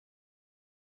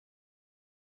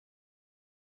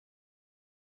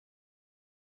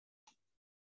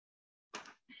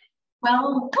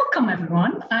Well, welcome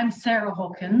everyone. I'm Sarah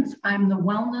Hawkins. I'm the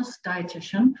wellness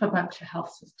dietitian for Berkshire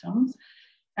Health Systems,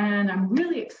 and I'm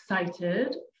really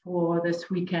excited for this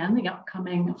weekend, the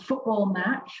upcoming football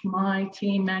match, my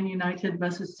team, Man United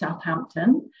versus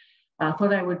Southampton. I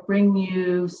thought I would bring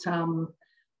you some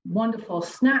wonderful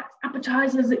snacks,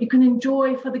 appetizers that you can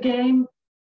enjoy for the game.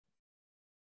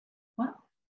 What?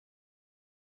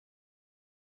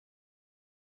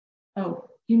 Oh,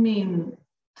 you mean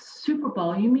Super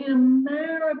Bowl? You mean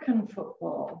American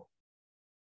football?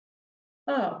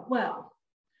 Oh,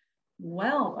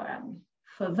 well then,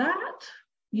 for that,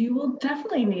 you will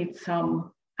definitely need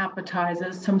some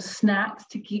appetizers, some snacks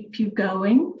to keep you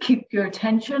going, keep your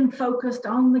attention focused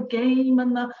on the game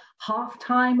and the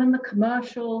halftime and the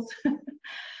commercials.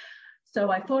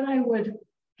 So I thought I would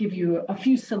give you a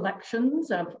few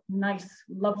selections of nice,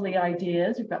 lovely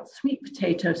ideas. We've got sweet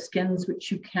potato skins,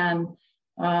 which you can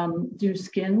do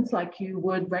skins like you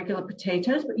would regular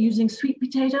potatoes, but using sweet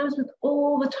potatoes with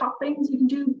all the toppings. You can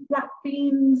do black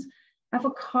beans,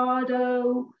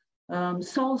 avocado,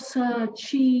 salsa,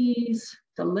 cheese,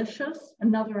 delicious.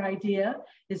 Another idea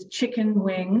is chicken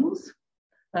wings.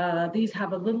 These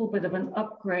have a little bit of an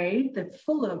upgrade. They're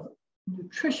full of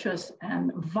nutritious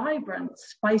and vibrant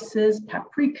spices,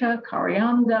 paprika,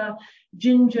 coriander,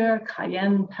 ginger,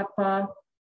 cayenne pepper.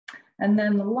 And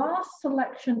then the last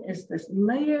selection is this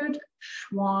layered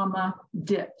shawarma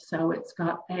dip. So it's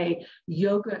got a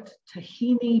yogurt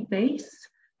tahini base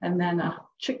and then a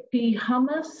chickpea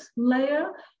hummus layer.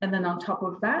 And then on top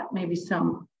of that, maybe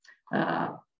some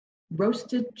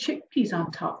roasted chickpeas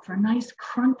on top for a nice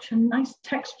crunch and nice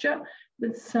texture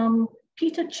with some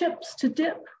pita chips to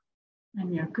dip.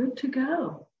 And you're good to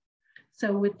go.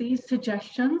 So with these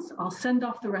suggestions, I'll send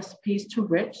off the recipes to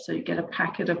Rich, so you get a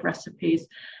packet of recipes,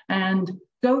 and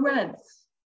go Reds.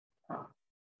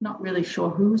 Not really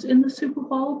sure who's in the Super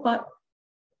Bowl, but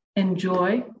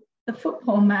enjoy the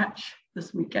football match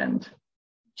this weekend.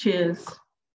 Cheers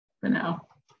for now.